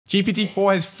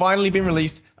GPT-4 has finally been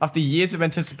released after years of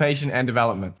anticipation and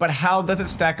development. But how does it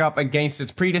stack up against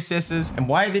its predecessors? And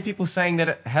why are there people saying that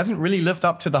it hasn't really lived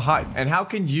up to the hype? And how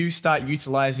can you start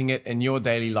utilizing it in your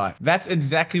daily life? That's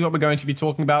exactly what we're going to be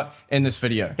talking about in this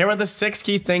video. Here are the 6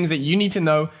 key things that you need to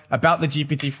know about the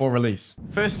GPT-4 release.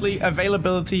 Firstly,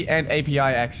 availability and API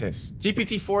access.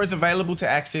 GPT-4 is available to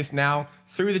access now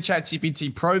through the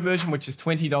ChatGPT Pro version, which is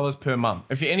 $20 per month.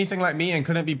 If you're anything like me and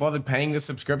couldn't be bothered paying the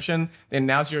subscription, then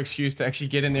now's your excuse to actually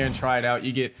get in there and try it out.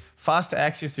 You get faster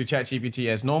access to ChatGPT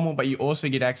as normal, but you also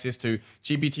get access to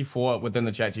GPT-4 within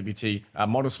the ChatGPT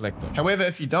model selector. However,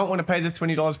 if you don't want to pay this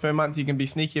 $20 per month, you can be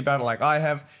sneaky about it like I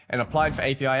have and applied for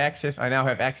API access. I now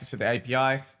have access to the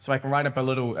API, so I can write up a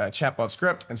little chatbot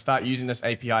script and start using this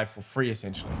API for free,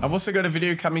 essentially. I've also got a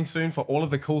video coming soon for all of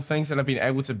the cool things that I've been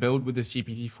able to build with this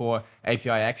GPT-4 API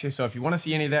access. So if you want to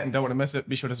see any of that and don't want to miss it,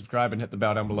 be sure to subscribe and hit the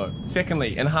bell down below.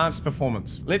 Secondly, enhanced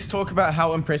performance. Let's talk about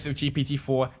how impressive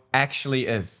GPT-4 actually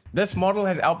is. This model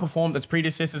has outperformed its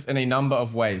predecessors in a number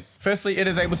of ways. Firstly, it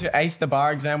is able to ace the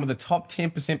bar exam with a top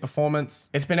 10% performance.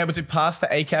 It's been able to pass the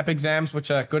ACAP exams,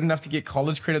 which are good enough to get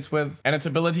college credits with, and its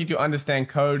ability to understand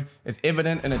code is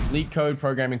evident in its LeetCode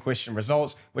programming question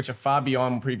results, which are far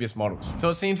beyond previous models. So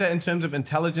it seems that in terms of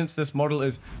intelligence, this model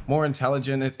is more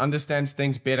intelligent, it understands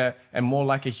things better, and more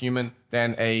like a human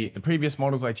than the previous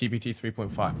models like GPT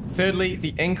 3.5. Thirdly,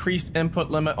 the increased input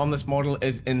limit on this model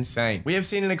is insane. We have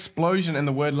seen an explosion in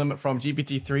the word limit from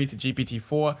GPT-3 to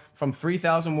GPT-4 from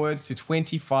 3,000 words to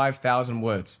 25,000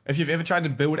 words. If you've ever tried to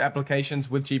build applications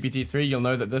with GPT-3, you'll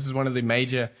know that this is one of the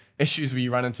major issues we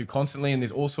run into constantly, and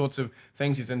there's all sorts of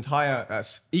things, this entire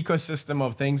ecosystem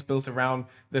of things built around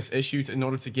this issue in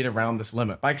order to get around this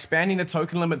limit. By expanding the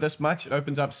token limit this much, it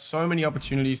opens up so many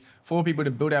opportunities for people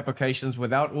to build applications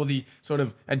without all the sort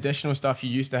of additional stuff you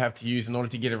used to have to use in order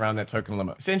to get around that token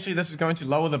limit. Essentially, this is going to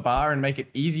lower the bar and make it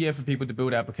easier for people to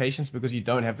build applications because you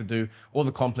don't have to do all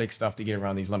the complex stuff to get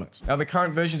around these limits. Now, the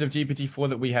current versions of GPT-4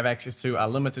 that we have access to are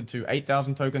limited to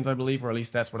 8,000 tokens, I believe, or at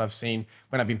least that's what I've seen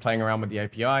when I've been playing around with the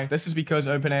API. This is because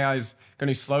OpenAI is going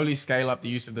to slowly scale up the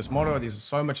use of this model. There's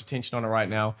so much attention on it right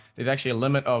now. There's actually a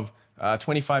limit of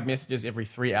 25 messages every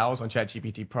 3 hours on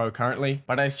ChatGPT Pro currently,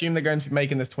 but I assume they're going to be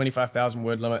making this 25,000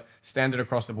 word limit standard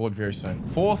across the board very soon.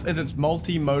 Fourth is its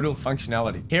multimodal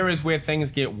functionality. Here is where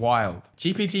things get wild.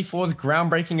 GPT-4's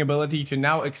groundbreaking ability to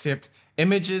now accept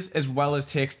images as well as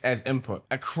text as input.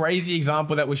 A crazy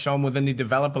example that was shown within the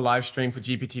developer live stream for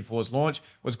GPT-4's launch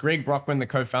was Greg Brockman, the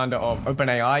co-founder of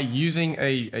OpenAI, using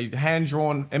a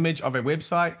hand-drawn image of a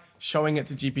website, showing it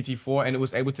to GPT-4, and it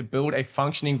was able to build a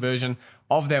functioning version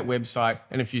of that website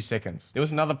in a few seconds. There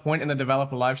was another point in the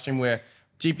developer live stream where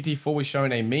GPT-4 was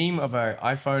shown a meme of an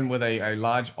iPhone with a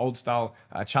large old style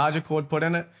charger cord put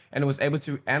in it, and it was able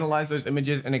to analyze those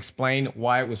images and explain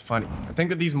why it was funny. I think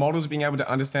that these models being able to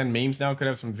understand memes now could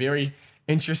have some very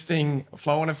interesting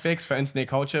flow-on effects for internet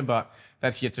culture, but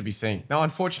that's yet to be seen. Now,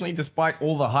 unfortunately, despite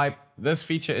all the hype, this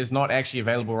feature is not actually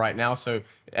available right now. So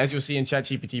as you'll see in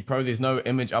ChatGPT Pro, there's no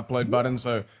image upload button.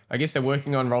 So I guess they're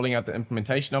working on rolling out the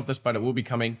implementation of this, but it will be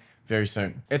coming very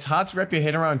soon. It's hard to wrap your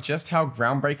head around just how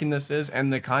groundbreaking this is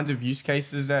and the kinds of use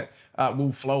cases that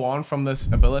will flow on from this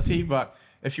ability. But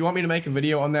if you want me to make a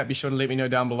video on that, be sure to let me know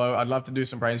down below. I'd love to do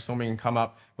some brainstorming and come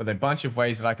up with a bunch of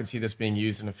ways that I could see this being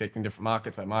used and affecting different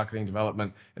markets like marketing,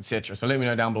 development, etc. So let me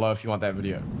know down below if you want that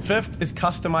video. Fifth is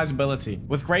customizability.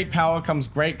 With great power comes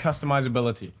great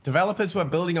customizability. Developers who are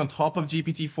building on top of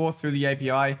GPT-4 through the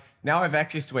API now have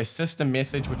access to a system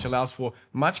message which allows for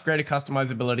much greater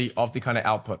customizability of the kind of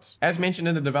outputs. As mentioned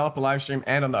in the developer livestream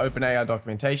and on the OpenAI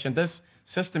documentation, this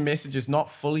system message is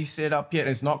not fully set up yet.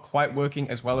 It's not quite working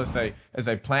as well as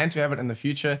they plan to have it in the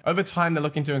future. Over time, they're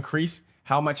looking to increase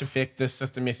how much effect this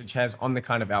system message has on the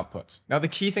kind of outputs. Now, the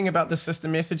key thing about the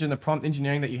system message and the prompt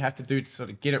engineering that you have to do to sort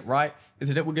of get it right is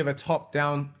that it will give a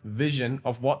top-down vision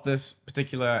of what this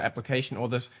particular application or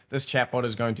this chatbot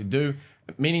is going to do,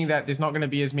 meaning that there's not going to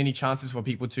be as many chances for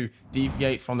people to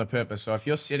deviate from the purpose. So if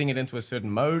you're setting it into a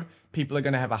certain mode, people are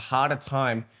going to have a harder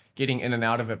time getting in and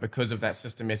out of it because of that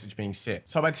system message being set.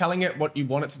 So by telling it what you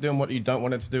want it to do and what you don't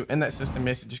want it to do in that system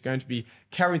message is going to be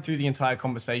carried through the entire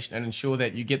conversation and ensure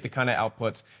that you get the kind of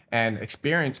outputs and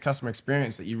customer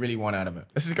experience that you really want out of it.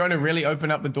 This is going to really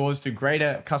open up the doors to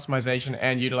greater customization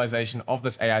and utilization of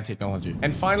this AI technology.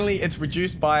 And finally, it's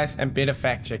reduced bias and better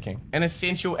fact checking. An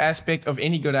essential aspect of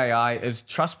any good AI is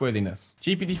trustworthiness.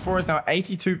 GPT-4 is now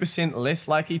 82% less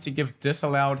likely to give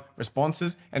disallowed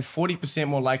responses and 40%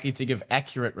 more likely to give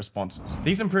accurate responses.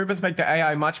 These improvements make the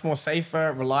AI much more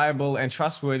safer, reliable, and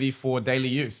trustworthy for daily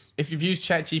use. If you've used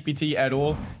ChatGPT at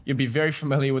all, you'll be very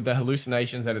familiar with the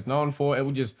hallucinations that it's known for. It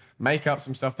will just make up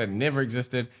some stuff that never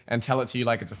existed and tell it to you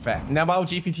like it's a fact. Now, while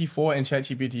GPT-4 and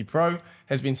ChatGPT Pro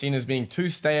has been seen as being too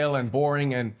stale and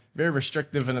boring and very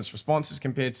restrictive in its responses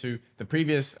compared to the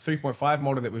previous 3.5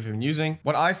 model that we've been using,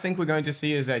 what I think we're going to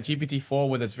see is that GPT-4,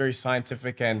 with its very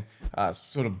scientific and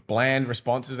sort of bland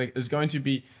responses, is going to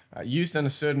be used in a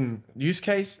certain use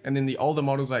case, and then the older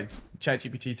models like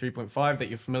ChatGPT 3.5 that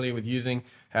you're familiar with using,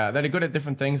 that are good at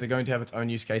different things, are going to have its own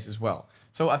use case as well.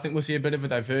 So I think we'll see a bit of a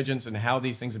divergence in how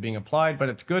these things are being applied, but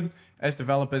it's good as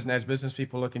developers and as business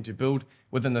people looking to build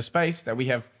within the space that we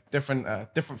have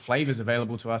different flavors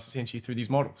available to us essentially through these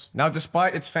models. Now,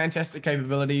 despite its fantastic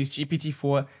capabilities,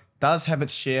 GPT-4 does have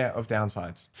its share of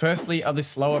downsides. Firstly, are the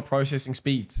slower processing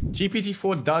speeds.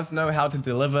 GPT-4 does know how to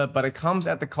deliver, but it comes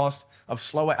at the cost of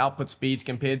slower output speeds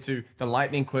compared to the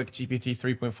lightning quick GPT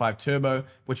 3.5 Turbo,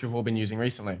 which we've all been using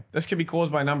recently. This could be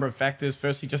caused by a number of factors.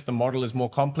 Firstly, just the model is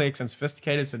more complex and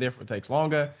sophisticated, so therefore it takes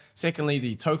longer. Secondly,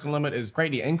 the token limit is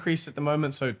greatly increased at the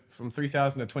moment, so from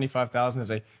 3,000 to 25,000 is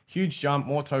a huge jump,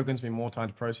 more tokens mean more time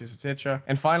to process, etc.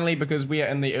 And finally, because we are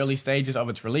in the early stages of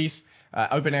its release,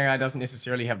 OpenAI doesn't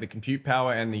necessarily have the compute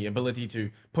power and the ability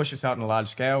to push this out on a large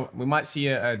scale. We might see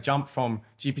a jump from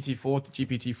GPT-4 to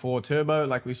GPT-4 Turbo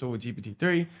like we saw with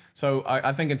GPT-3. So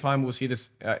I think in time we'll see this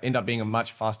end up being a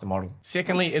much faster model.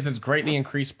 Secondly is its greatly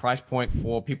increased price point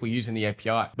for people using the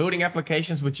API. Building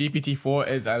applications with GPT-4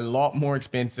 is a lot more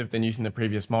expensive than using the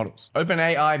previous models.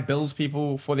 OpenAI bills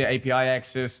people for their API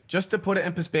access. Just to put it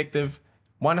in perspective,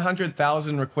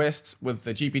 100,000 requests with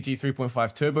the GPT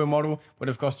 3.5 Turbo model would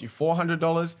have cost you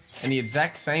 $400, and the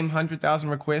exact same 100,000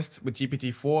 requests with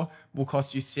GPT-4 will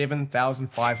cost you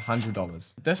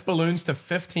 $7,500. This balloons to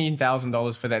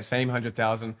 $15,000 for that same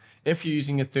 100,000 if you're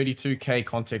using a 32K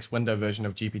context window version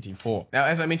of GPT-4. Now,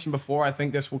 as I mentioned before, I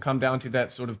think this will come down to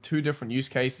that sort of two different use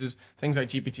cases. Things like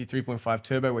GPT 3.5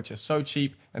 Turbo, which are so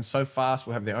cheap and so fast,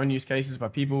 will have their own use cases,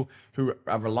 but people who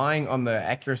are relying on the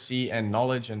accuracy and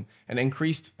knowledge and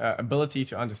increased ability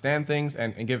to understand things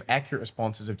and give accurate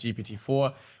responses of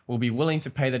GPT-4 will be willing to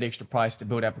pay that extra price to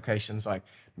build applications like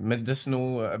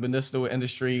medicinal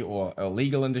industry or a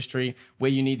legal industry where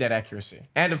you need that accuracy.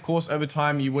 And of course, over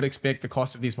time, you would expect the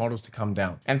cost of these models to come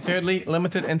down. And thirdly,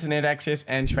 limited internet access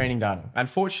and training data.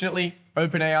 Unfortunately,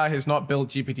 OpenAI has not built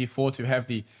GPT-4 to have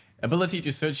the ability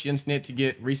to search the internet to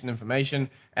get recent information,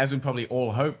 as we'd probably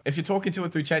all hope. If you're talking to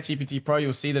it through ChatGPT Pro,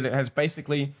 you'll see that it has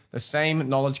basically the same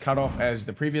knowledge cutoff as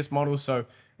the previous model, so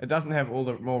it doesn't have all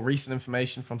the more recent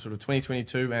information from sort of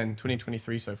 2022 and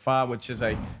 2023 so far, which is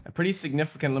a pretty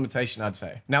significant limitation, I'd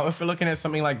say. Now, if we're looking at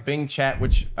something like Bing Chat,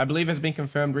 which I believe has been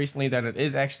confirmed recently that it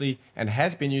is actually and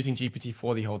has been using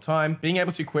GPT-4 the whole time, being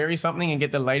able to query something and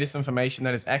get the latest information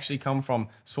that has actually come from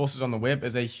sources on the web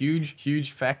is a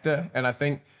huge factor, and I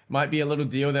think might be a little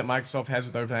deal that Microsoft has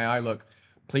with OpenAI. Look,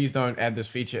 please don't add this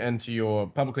feature into your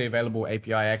publicly available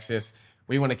API access.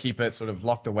 We want to keep it sort of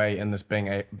locked away in this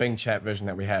Bing Chat version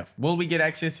that we have. Will we get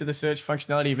access to the search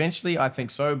functionality eventually? I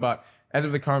think so, but as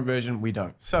of the current version, we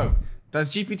don't. So, does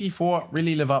GPT-4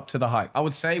 really live up to the hype? I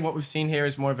would say what we've seen here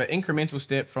is more of an incremental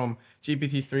step from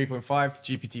GPT 3.5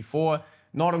 to GPT-4,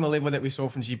 not on the level that we saw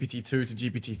from GPT-2 to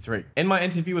GPT-3. In my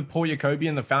interview with Paul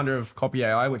Jacobian, the founder of Copy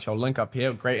AI, which I'll link up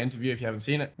here, great interview if you haven't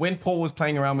seen it. When Paul was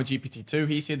playing around with GPT-2,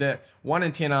 he said that 1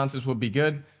 in 10 answers would be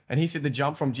good. And he said the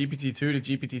jump from GPT-2 to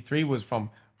GPT-3 was from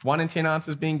 1 in 10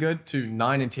 answers being good to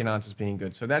 9 in 10 answers being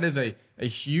good. So that is a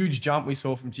huge jump we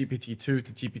saw from GPT-2 to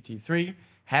GPT-3.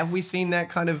 Have we seen that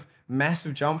kind of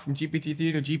massive jump from GPT-3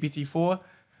 to GPT-4?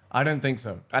 I don't think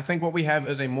so. I think what we have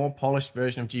is a more polished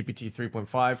version of GPT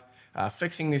 3.5,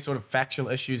 fixing these sort of factual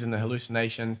issues and the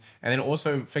hallucinations, and then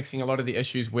also fixing a lot of the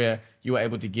issues where you were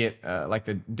able to get like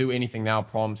the do anything now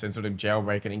prompts and sort of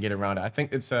jailbreak it and get around it. I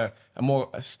think it's a more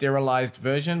sterilized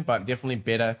version, but definitely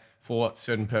better for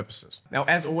certain purposes. Now,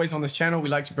 as always on this channel, we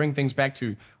like to bring things back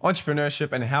to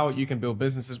entrepreneurship and how you can build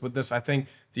businesses with this. I think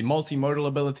the multimodal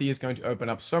ability is going to open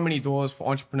up so many doors for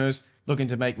entrepreneurs looking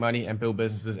to make money and build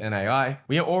businesses in AI.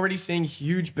 We are already seeing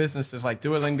huge businesses like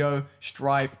Duolingo,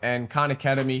 Stripe, and Khan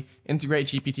Academy integrate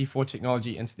GPT-4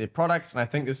 technology into their products, and I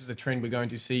think this is a trend we're going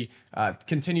to see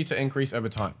continue to increase over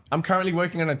time. I'm currently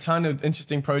working on a ton of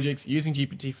interesting projects using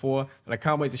GPT-4 that I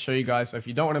can't wait to show you guys, so if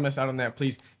you don't want to miss out on that,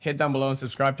 please head down below and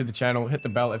subscribe to the the channel, hit the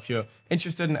bell if you're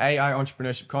interested in AI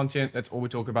entrepreneurship content. That's all we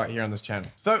talk about here on this channel.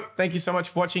 So thank you so much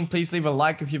for watching. Please leave a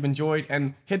like if you've enjoyed,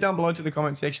 and head down below to the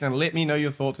comment section and let me know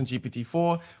your thoughts on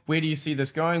GPT-4. Where do you see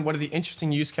this going? What are the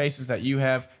interesting use cases that you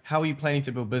have? How are you planning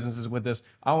to build businesses with this?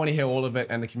 I want to hear all of it,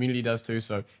 and the community does too.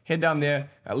 So head down there,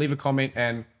 leave a comment,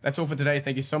 and that's all for today.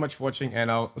 Thank you so much for watching,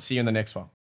 and I'll see you in the next one.